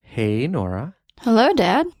Hey, Nora. Hello,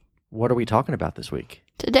 Dad. What are we talking about this week?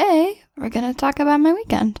 Today, we're going to talk about my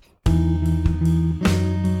weekend.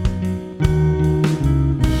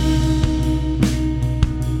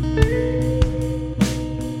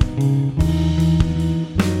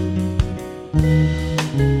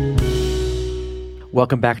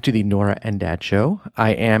 Welcome back to the Nora and Dad Show. I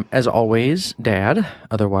am, as always, Dad,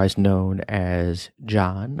 otherwise known as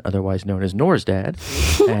John, otherwise known as Nora's dad.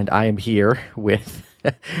 And I am here with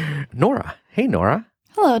Nora. Hey, Nora.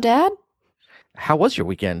 Hello, Dad. How was your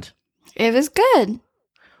weekend? It was good.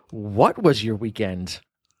 What was your weekend?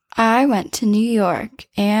 I went to New York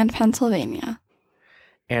and Pennsylvania.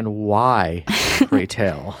 And why, pray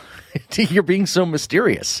tell? You're being so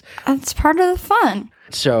mysterious. That's part of the fun.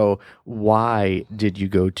 So why did you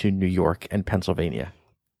go to New York and Pennsylvania?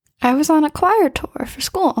 I was on a choir tour for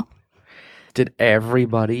school. Did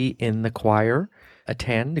everybody in the choir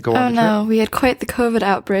attend to go on the No, we had quite the COVID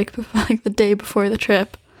outbreak the day before the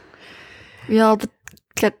trip. We all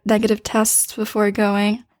get negative tests before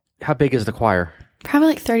going. trip? How big is the choir? Probably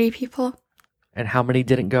like 30 people. And how many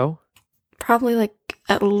didn't go? Probably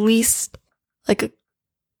at least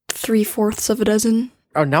 3/4 of a dozen.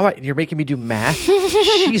 Oh, now you're making me do math?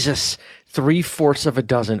 Jesus. 3/4 of a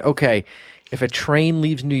dozen. Okay. If a train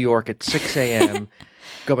leaves New York at 6 a.m.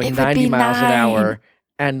 going 90 miles an hour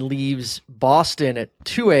and leaves Boston at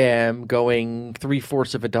 2 a.m. going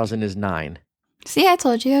 3/4 of a dozen is 9. See, I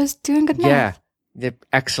told you I was doing good math. Yeah.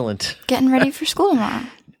 Excellent. Getting ready for school tomorrow.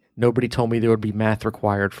 Nobody told me there would be math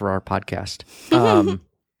required for our podcast.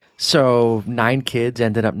 So 9 kids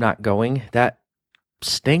ended up not going. That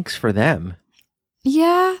stinks for them.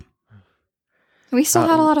 Yeah. We still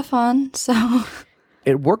had a lot of fun, so.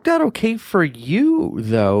 It worked out okay for you,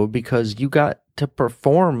 though, because you got to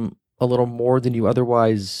perform a little more than you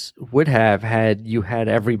otherwise would have had you had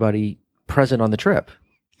everybody present on the trip.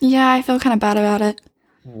 Yeah, I feel kind of bad about it.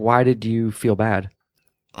 Why did you feel bad?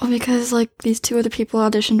 Well, because, these 2 other people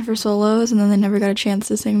auditioned for solos, and then they never got a chance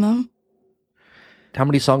to sing them. How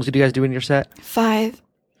many songs did you guys do in your set? 5.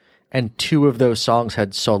 And 2 of those songs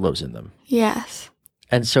had solos in them. Yes.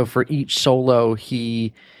 And so for each solo,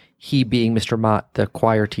 he being Mr. Mott, the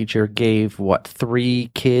choir teacher, gave,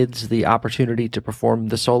 3 kids the opportunity to perform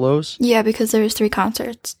the solos? Yeah, because there was 3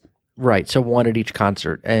 concerts. Right, so 1 at each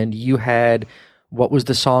concert. And you had, what was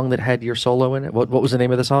the song that had your solo in it? What was the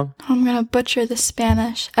name of the song? I'm going to butcher the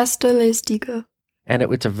Spanish. Esto les digo. And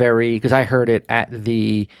it's a very, because I heard it at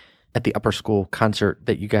the upper school concert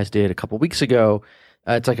that you guys did a couple weeks ago.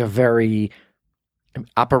 It's like a very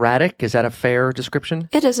operatic. Is that a fair description?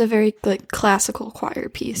 It is a very, classical choir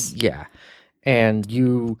piece. Yeah. And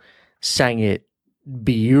you sang it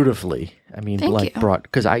beautifully. I mean, Thank you.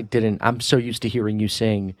 because I'm so used to hearing you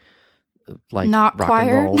sing Not rock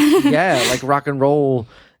choir? and roll. Yeah, like rock and roll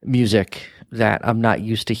music that I'm not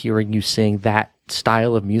used to hearing you sing that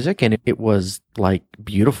style of music. And it was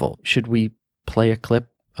beautiful. Should we play a clip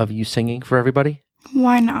of you singing for everybody?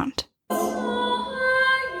 Why not?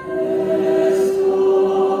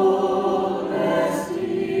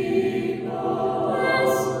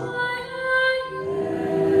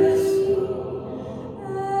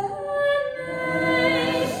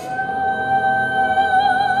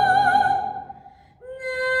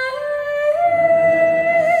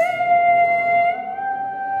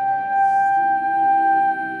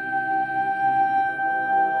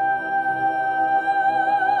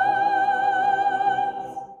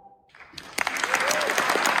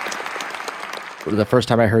 The first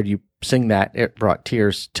time I heard you sing that, it brought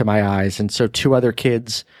tears to my eyes. And so 2 other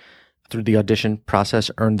kids through the audition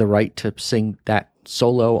process earned the right to sing that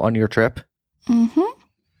solo on your trip. Mm-hmm.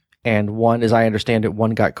 And one, as I understand it,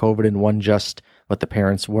 one got COVID and one just the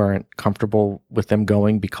parents weren't comfortable with them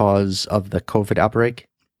going because of the COVID outbreak.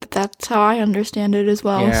 That's how I understand it as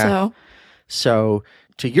well, Yeah. So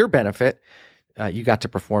to your benefit, you got to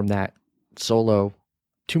perform that solo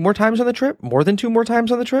 2 more times on the trip? More than 2 more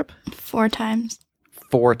times on the trip? 4 times.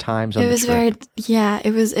 4 times on the trip.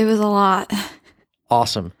 It was a lot.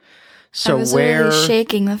 Awesome. So I was really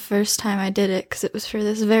shaking the first time I did it because it was for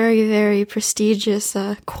this very, very prestigious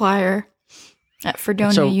choir at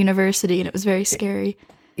Fredonia University, and it was very scary.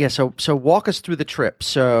 Yeah, so walk us through the trip.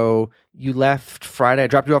 So you left Friday. I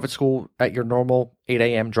dropped you off at school at your normal 8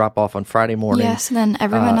 a.m. drop-off on Friday morning. Yes, and then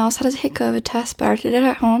everyone else had to take COVID test, but I did it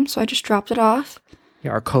at home, so I just dropped it off.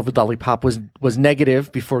 Yeah, our COVID lollipop was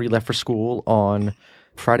negative before you left for school on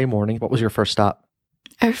Friday morning. What was your first stop?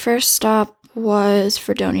 Our first stop was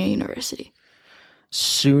Fredonia University.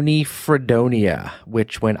 SUNY Fredonia,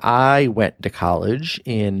 which when I went to college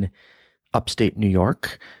in upstate New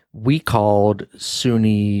York we called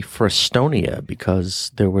SUNY Frestonia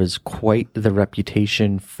because there was quite the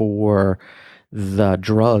reputation for the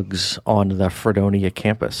drugs on the Fredonia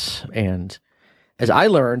campus. And as I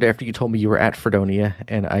learned after you told me you were at Fredonia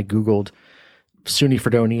and I Googled SUNY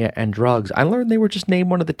Fredonia and drugs, I learned they were just named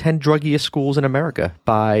one of the 10 druggiest schools in America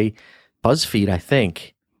by BuzzFeed, I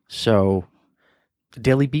think. So,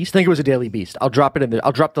 Daily Beast? I think it was a Daily Beast. I'll drop it in there.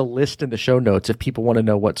 I'll drop the list in the show notes if people want to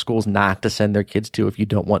know what schools not to send their kids to if you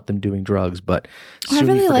don't want them doing drugs. But I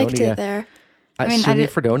really liked it there. SUNY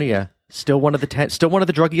Fredonia, still one of the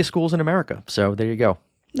druggiest schools in America. So there you go.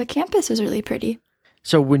 The campus is really pretty.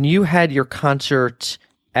 So when you had your concert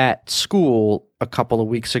at school a couple of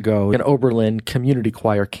weeks ago, an Oberlin community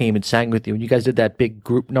choir came and sang with you, and you guys did that big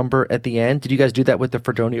group number at the end. Did you guys do that with the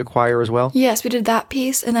Fredonia choir as well? Yes, we did that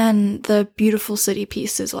piece and then the Beautiful City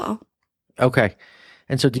piece as well. Okay.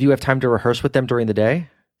 And so did you have time to rehearse with them during the day?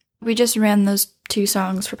 We just ran those 2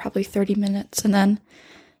 songs for probably 30 minutes, and then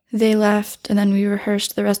they left, and then we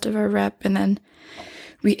rehearsed the rest of our rep, and then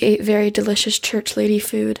we ate very delicious church lady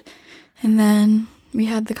food, and then we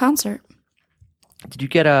had the concert. Did you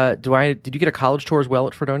get a college tour as well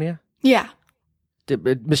at Fredonia? Yeah.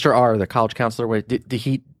 Mr. R, the college counselor, did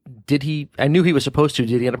he? I knew he was supposed to.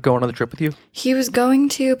 Did he end up going on the trip with you? He was going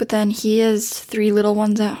to, but then he has 3 little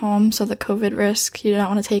ones at home, so the COVID risk, he did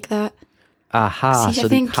not want to take that. Aha. So I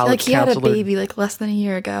think he had a baby less than a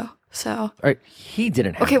year ago. So. All right, he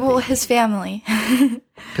didn't have. Okay, well, his family.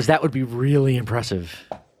 Because that would be really impressive.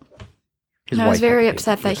 I was very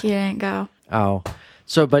upset that he didn't go. Oh.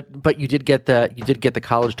 So, but you did get the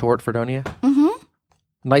college tour at Fredonia? Mm-hmm.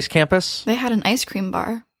 Nice campus? They had an ice cream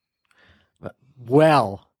bar.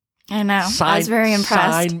 Well. I know. I was very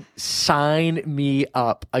impressed. Sign me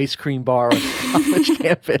up. Ice cream bar on college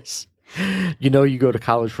campus. You know you go to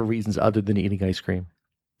college for reasons other than eating ice cream.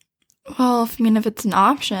 Well, if it's an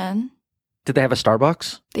option. Did they have a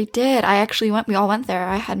Starbucks? They did. I actually went. We all went there.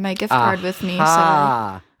 I had my gift card with me, so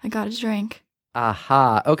I got a drink.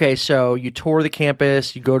 Aha. Okay, so you tour the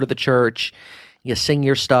campus, you go to the church, you sing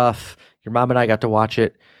your stuff. Your mom and I got to watch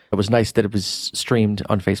it. It was nice that it was streamed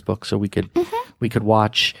on Facebook, so we could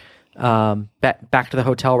watch. Back to the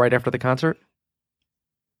hotel right after the concert?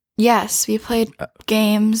 Yes, we played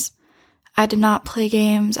games. I did not play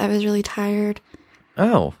games. I was really tired.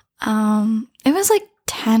 Oh. It was like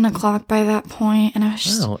 10 o'clock by that point, and I was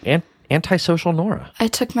just... Oh, antisocial Nora. I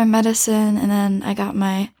took my medicine, and then I got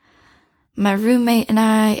my roommate and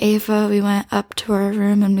I, Ava, we went up to our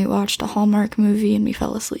room and we watched a Hallmark movie and we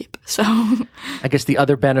fell asleep. So I guess the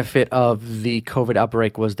other benefit of the COVID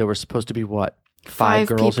outbreak was there were supposed to be, what, 5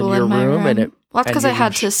 girls in your room? And well, that's because I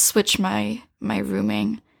had to switch my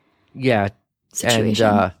rooming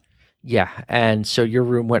situation. And so your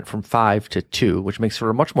room went from 5 to 2, which makes for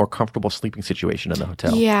a much more comfortable sleeping situation in the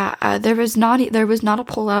hotel. Yeah, there was not a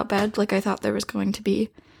pull-out bed like I thought there was going to be.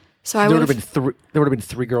 So there would have been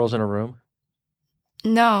 3 girls in a room.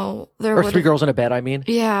 No, or 3 girls in a bed. I mean,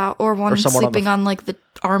 yeah, or one sleeping on like the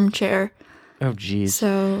armchair. Oh, geez.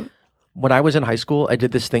 So when I was in high school, I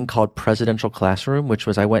did this thing called Presidential Classroom, which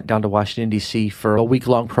was I went down to Washington D.C. for a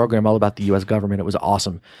week-long program all about the U.S. government. It was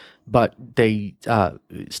awesome, but they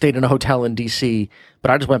stayed in a hotel in D.C. But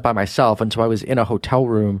I just went by myself, and so I was in a hotel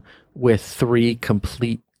room with 3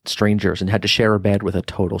 complete strangers and had to share a bed with a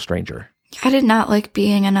total stranger. I did not like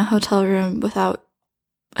being in a hotel room without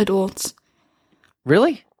adults.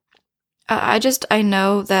 Really? I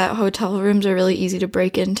know that hotel rooms are really easy to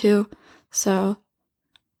break into. So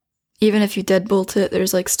even if you deadbolt it,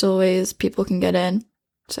 there's like still ways people can get in.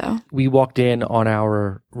 So we walked in on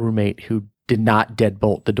our roommate who did not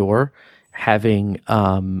deadbolt the door, having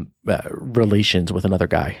relations with another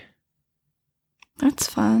guy. That's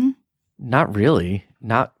fun. Not really.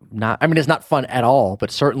 Not. I mean, it's not fun at all,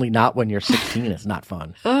 but certainly not when you're 16. It's not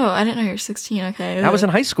fun. Oh, I didn't know you were 16. Okay. I was in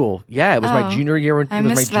high school. Yeah, it was my junior year. It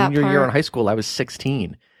was my junior year in high school. I was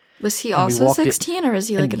 16. Was he also 16, or was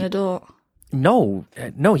he like an adult? No,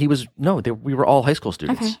 he was. No, we were all high school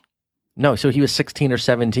students. Okay. No, so he was 16 or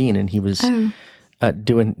 17, and he was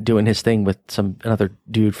doing his thing with another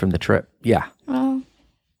dude from the trip. Yeah. Well.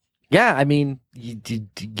 Yeah, I mean, you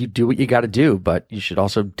do what you got to do, but you should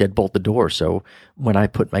also deadbolt the door. So when I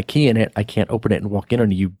put my key in it, I can't open it and walk in on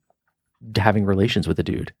you having relations with a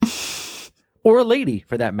dude or a lady,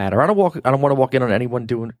 for that matter. I don't want to walk in on anyone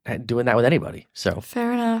doing that with anybody. So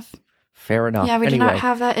fair enough. Yeah, we did not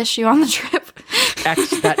have that issue on the trip.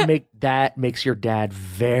 That makes your dad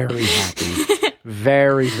very happy,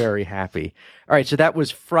 very, very happy. All right, so that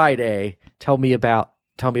was Friday. Tell me about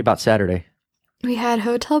Saturday. We had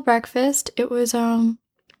hotel breakfast. It was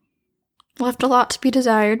left a lot to be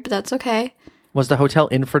desired, but that's okay. Was the hotel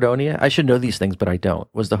in Fredonia? I should know these things, but I don't.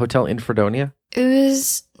 Was the hotel in Fredonia? It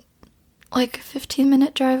was like a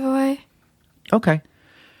 15-minute drive away. Okay.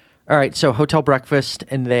 All right. So hotel breakfast,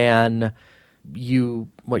 and then you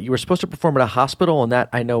were supposed to perform at a hospital, and that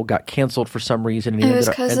I know got canceled for some reason. And It was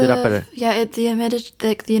because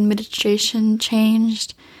the administration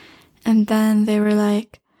changed, and then they were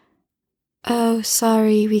like, "Oh,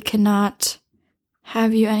 sorry, we cannot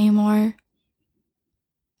have you anymore."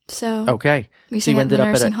 So okay, we stayed at the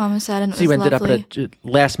nursing home instead, and it was lovely. So you ended up at a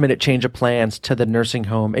last-minute change of plans to the nursing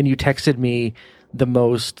home, and you texted me the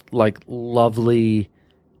most lovely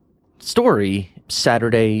story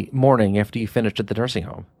Saturday morning after you finished at the nursing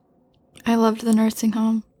home. I loved the nursing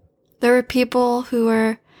home. There were people who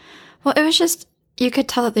were, it was just, you could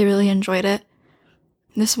tell that they really enjoyed it.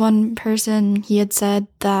 This one person, he had said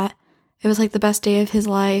that it was the best day of his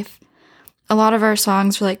life. A lot of our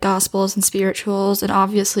songs were gospels and spirituals, and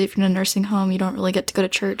obviously if you're in a nursing home, you don't really get to go to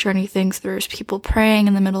church or anything, so there's people praying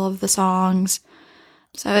in the middle of the songs.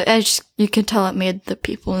 So you could tell it made the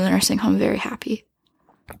people in the nursing home very happy.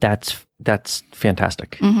 That's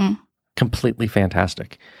fantastic. Mm-hmm. Completely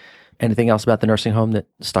fantastic. Anything else about the nursing home that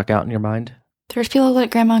stuck out in your mind? There's people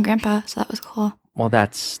like Grandma and Grandpa, so that was cool. Well,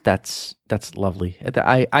 that's lovely.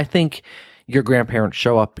 I think your grandparents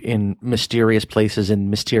show up in mysterious places in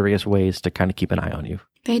mysterious ways to kind of keep an eye on you.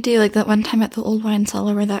 They do, like that one time at the old wine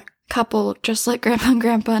cellar where that couple just like Grandma and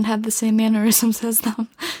Grandpa and had the same mannerisms as them.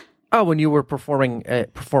 Oh, when you were performing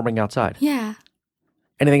outside? Yeah.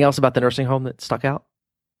 Anything else about the nursing home that stuck out?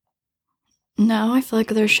 No, I feel like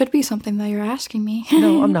there should be something that you're asking me.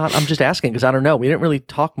 No, I'm not. I'm just asking because I don't know. We didn't really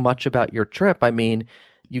talk much about your trip. I mean,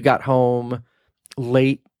 you got home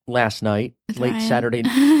late last night, late Ryan. Saturday.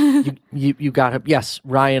 you got him. Yes,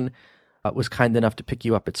 Ryan was kind enough to pick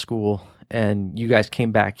you up at school, and you guys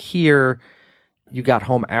came back here. You got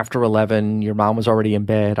home after 11. Your mom was already in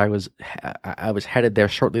bed. I was headed there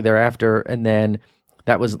shortly thereafter, and then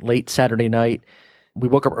that was late Saturday night. We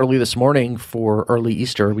woke up early this morning for early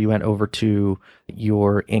Easter. We went over to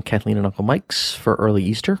your Aunt Kathleen and Uncle Mike's for early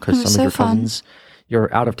Easter because some of your cousins,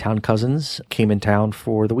 your out-of-town cousins, came in town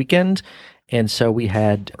for the weekend. And so we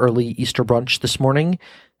had early Easter brunch this morning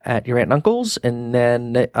at your aunt and uncle's, and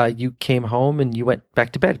then you came home and you went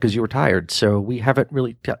back to bed because you were tired. So we haven't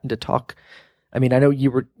really gotten to talk. I mean, I know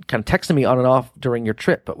you were kind of texting me on and off during your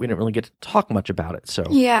trip, but we didn't really get to talk much about it. So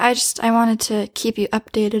yeah, I wanted to keep you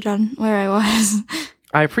updated on where I was.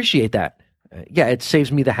 I appreciate that. Yeah, it saves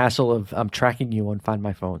me the hassle of tracking you on Find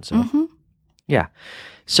My Phone. So yeah.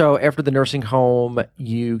 So after the nursing home,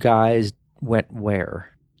 you guys went where?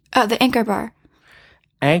 The Anchor Bar.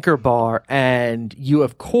 Anchor Bar, and you,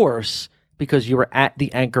 of course, because you were at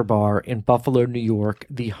the Anchor Bar in Buffalo, New York,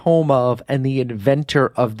 the home of and the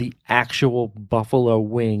inventor of the actual buffalo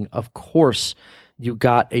wing. Of course, you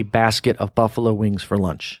got a basket of buffalo wings for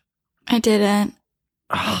lunch. I didn't.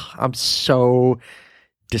 I'm so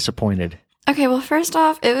disappointed. Okay, well, first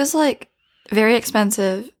off, it was very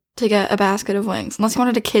expensive to get a basket of wings, unless you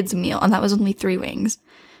wanted a kid's meal, and that was only 3 wings.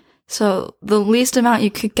 So the least amount you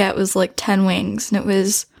could get was 10 wings, and it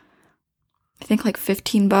was, I think,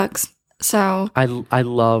 $15. So I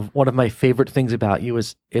love, one of my favorite things about you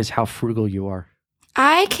is how frugal you are.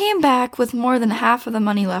 I came back with more than half of the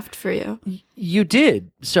money left for you. You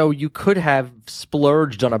did. So you could have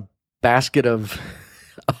splurged on a basket of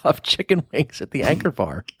chicken wings at the Anchor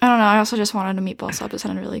Bar. I don't know. I also just wanted a meatball sub. It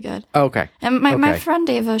sounded really good. Okay. And my friend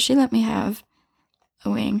Ava, she let me have a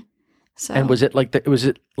wing. So. And was it like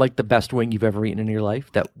the best wing you've ever eaten in your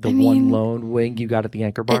life? One lone wing you got at the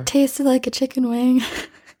Anchor Bar? It tasted like a chicken wing.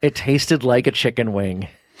 It tasted like a chicken wing.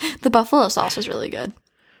 The buffalo sauce was really good.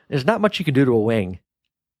 There's not much you can do to a wing.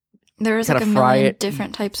 There was a million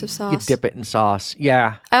different types of sauce. You dip it in sauce.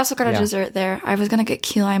 Yeah. I also got a dessert there. I was going to get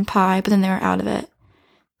key lime pie, but then they were out of it.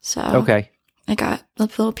 So okay. I got a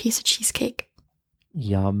little piece of cheesecake.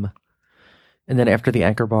 Yum. And then after the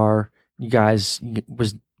Anchor Bar, you guys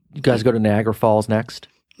go to Niagara Falls next?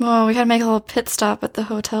 Well, we had to make a little pit stop at the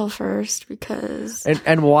hotel first because...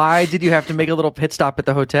 And why did you have to make a little pit stop at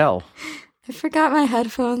the hotel? I forgot my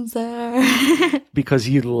headphones there. Because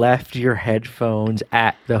you left your headphones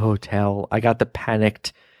at the hotel. I got the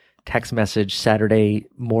panicked text message Saturday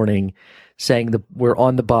morning saying we're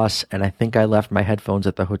on the bus and I think I left my headphones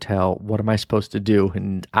at the hotel. What am I supposed to do?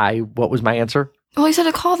 And what was my answer? Well, he said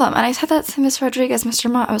to call them. And I said that to Miss Rodriguez,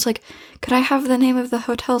 Mr. Mott. I was like, could I have the name of the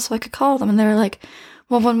hotel so I could call them? And they were like,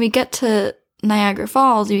 well, when we get to Niagara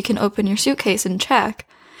Falls, you can open your suitcase and check.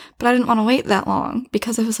 But I didn't want to wait that long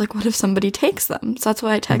because I was like, what if somebody takes them? So that's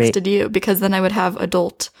why I texted you, because then I would have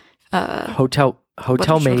adult... Hotel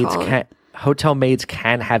maids Hotel maids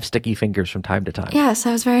can have sticky fingers from time to time. Yes,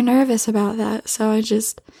 I was very nervous about that. So I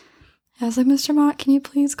was like, Mr. Mott, can you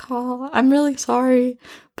please call? I'm really sorry,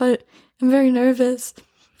 but I'm very nervous.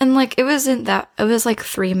 And like, it was like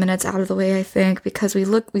 3 minutes out of the way, I think, because we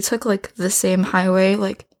took like the same highway,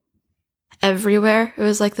 like everywhere. It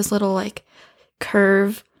was like this little like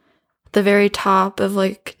curve, the very top of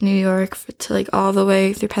like New York to like all the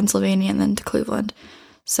way through Pennsylvania and then to Cleveland.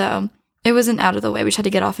 So it wasn't out of the way. We just had to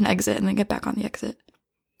get off an exit and then get back on the exit.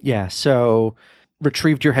 Yeah. So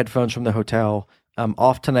retrieved your headphones from the hotel,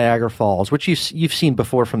 off to Niagara Falls, which you've seen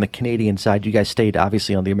before from the Canadian side. You guys stayed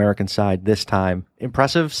obviously on the American side this time.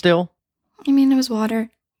 Impressive still? I mean, it was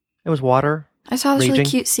water. It was water. I saw this really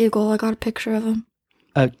raging? cute seagull. I got a picture of him.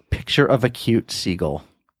 A picture of a cute seagull.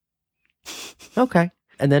 Okay.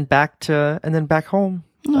 And then back home.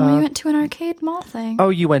 No, we went to an arcade mall thing. Oh,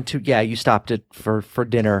 you stopped it for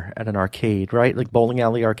dinner at an arcade, right? Like bowling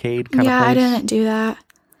alley arcade kind of place? Yeah, I didn't do that.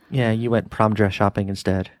 Yeah, you went prom dress shopping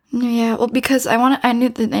instead. Yeah, well, because I knew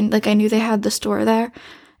they had the store there,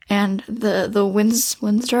 and the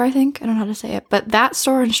Windsor, I think. I don't know how to say it. But that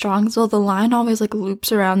store in Strongsville, the line always like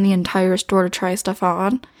loops around the entire store to try stuff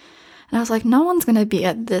on. And I was like, no one's going to be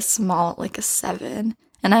at this mall at like a 7.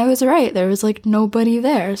 And I was right. There was like nobody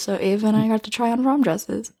there. So Ava and I got to try on prom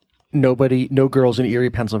dresses. No girls in Erie,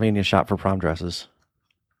 Pennsylvania shop for prom dresses.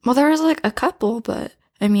 Well, there was like a couple, but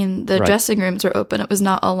I mean, the Right. dressing rooms were open. It was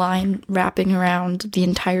not a line wrapping around the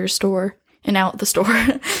entire store and out the store.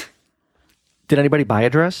 Did anybody buy a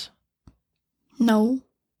dress? No.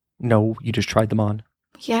 No, you just tried them on.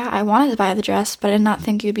 Yeah, I wanted to buy the dress, but I did not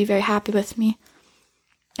think you'd be very happy with me.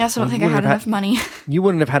 I also don't think I had enough money. You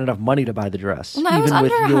wouldn't have had enough money to buy the dress. Well, no, it was under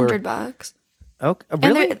 $100. Okay, And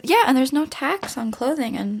really? and there's no tax on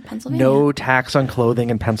clothing in Pennsylvania. No tax on clothing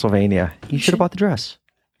in Pennsylvania. You should have bought the dress.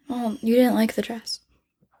 Well, you didn't like the dress.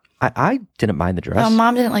 I didn't mind the dress. No,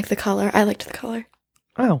 Mom didn't like the color. I liked the color.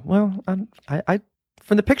 Oh, well, I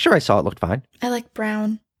from the picture I saw, it looked fine. I like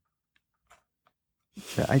brown.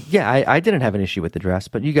 I didn't have an issue with the dress,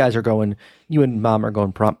 but you and Mom are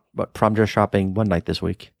going prom dress shopping one night this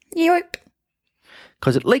week. Yep.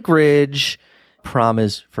 Because at Lake Ridge, prom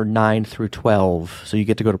is for 9 through 12, so you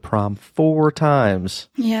get to go to prom 4 times.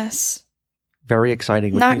 Yes. Very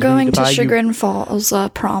exciting. Not going to Chagrin Falls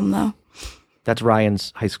prom, though. That's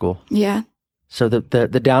Ryan's high school. Yeah. So the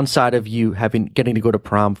downside of you getting to go to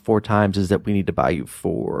prom 4 times is that we need to buy you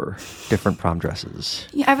 4 different prom dresses.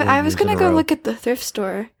 Yeah, I was going to go row. look at the thrift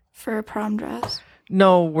store for a prom dress.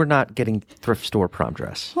 No, we're not getting thrift store prom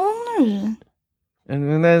dress. Well, no.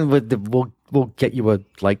 And then we'll get you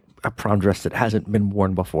a prom dress that hasn't been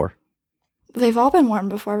worn before. They've all been worn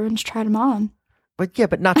before. Everyone's tried them on.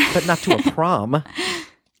 But not to a prom.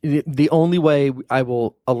 The only way I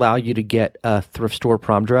will allow you to get a thrift store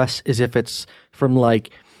prom dress is if it's from like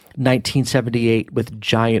 1978 with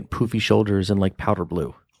giant poofy shoulders and like powder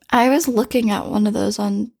blue. I was looking at one of those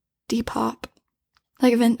on Depop,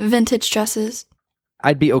 like vintage dresses.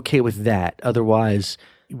 I'd be okay with that. Otherwise,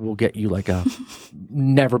 we'll get you like a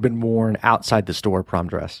never been worn outside the store prom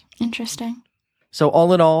dress. Interesting. So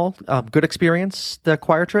all in all, good experience, the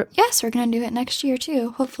choir trip? Yes, we're going to do it next year too,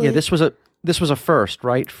 hopefully. Yeah, this was a first,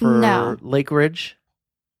 right? For No. Lake Ridge?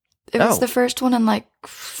 It was Oh. the first one in like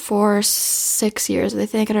 4 or 6 years, I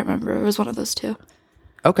think. I don't remember. It was one of those two.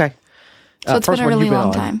 Okay. So it's been first a one really you've been long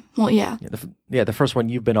on. time. Well, yeah, The first one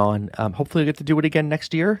you've been on. Hopefully, you'll get to do it again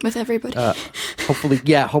next year. with everybody. Hopefully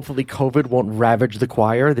COVID won't ravage the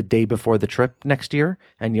choir the day before the trip next year,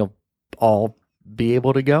 and you'll all be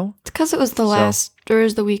able to go. It's because it was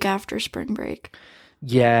the week after spring break.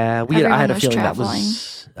 Yeah, I Everyone had a was feeling traveling.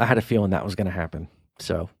 I had a feeling that was going to happen.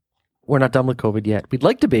 So we're not done with COVID yet. We'd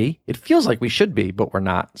like to be. It feels like we should be, but we're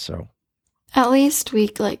not. So At least we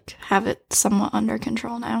like have it somewhat under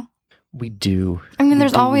control now. we do. I mean, We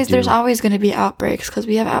there's do, we always do. going to be outbreaks because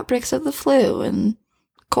we have outbreaks of the flu and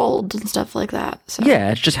colds and stuff like that. So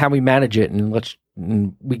Yeah, it's just how we manage it, and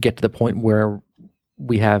we get to the point where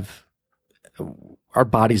we have our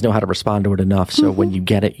bodies know how to respond to it enough. So when you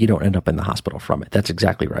get it, you don't end up in the hospital from it. That's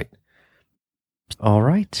exactly right. All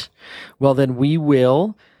right. Well, then we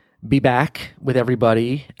will be back with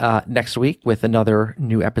everybody next week with another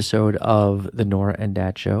new episode of the Nora and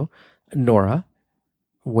Dad Show. Nora,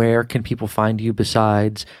 where can people find you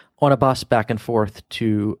besides on a bus back and forth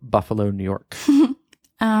to Buffalo, New York?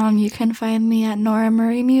 you can find me at Nora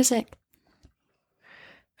Murray Music.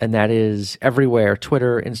 And that is everywhere: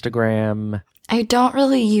 Twitter, Instagram, I don't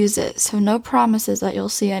really use it, so no promises that you'll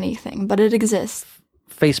see anything, but it exists.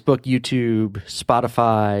 Facebook, YouTube,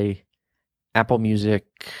 Spotify, Apple Music,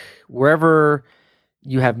 wherever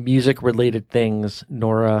you have music related things,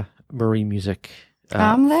 Nora Marie Music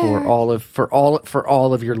I'm there. for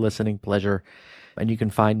all of your listening pleasure. And you can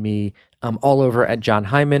find me all over at John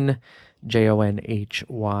Hyman,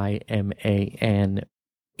 JONHYMAN.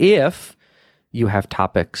 If you have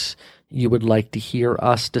topics you would like to hear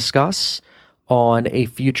us discuss on a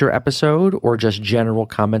future episode or just general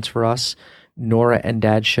comments for us,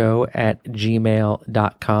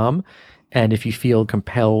 noraanddadshow@gmail.com. And if you feel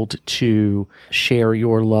compelled to share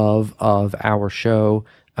your love of our show,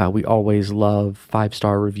 we always love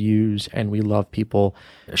 5-star reviews, and we love people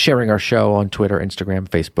sharing our show on Twitter, Instagram,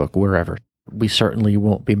 Facebook, wherever. We certainly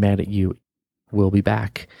won't be mad at you. We'll be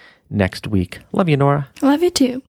back next week. Love you, Nora. Love you too.